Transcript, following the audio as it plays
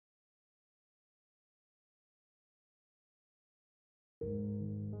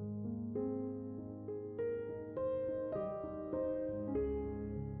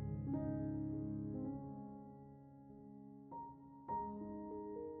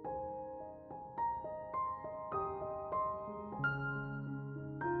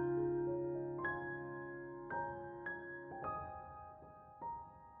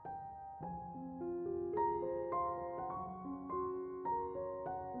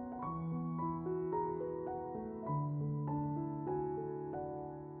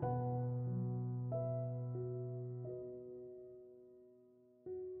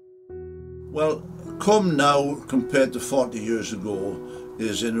Well, Cwm now, compared to 40 years ago,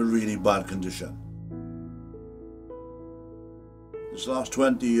 is in a really bad condition. This last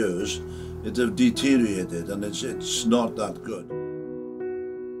 20 years, it has deteriorated and it's not that good.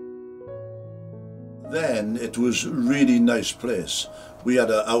 Then it was a really nice place. We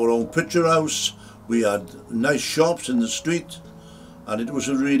had our own picture house, we had nice shops in the street, and it was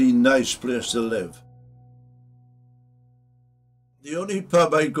a really nice place to live. The only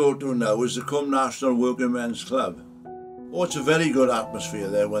pub I go to now is the Cwm National Working Men's Club. Oh, it's a very good atmosphere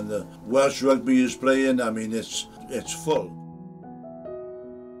there when the Welsh rugby is playing. I mean, it's full.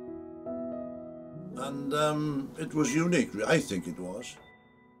 And it was unique, I think it was.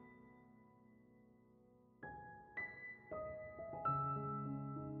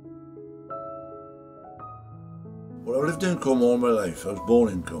 Well, I've lived in Cwm all my life. I was born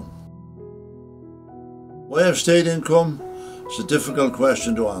in Cwm. Why I've stayed in Cwm? It's a difficult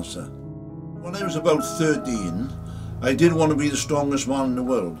question to answer. When I was about 13, I did want to be the strongest man in the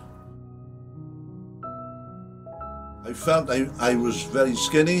world. I felt I was very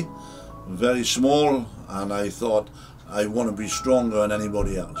skinny, very small, and I thought I want to be stronger than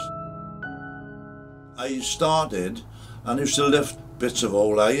anybody else. I started and used to lift bits of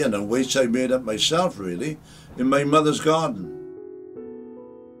old iron and weights I made up myself, really, in my mother's garden.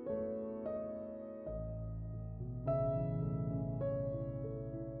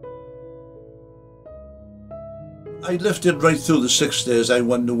 I lifted right through the 60s. I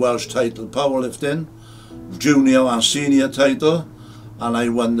won the Welsh title powerlifting, junior and senior title, and I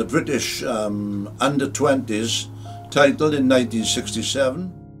won the British under-20s title in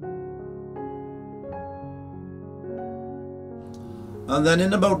 1967. And then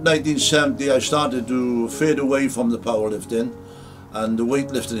in about 1970 I started to fade away from the powerlifting and the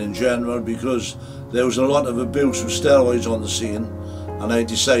weightlifting in general, because there was a lot of abuse of steroids on the scene, and I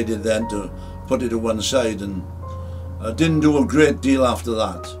decided then to put it to one side, and I didn't do a great deal after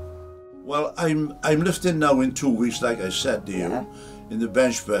that. Well, I'm lifting now in 2 weeks, like I said to you, in the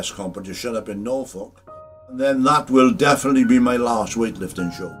bench press competition up in Norfolk. And then that will definitely be my last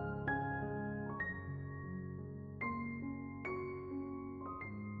weightlifting show.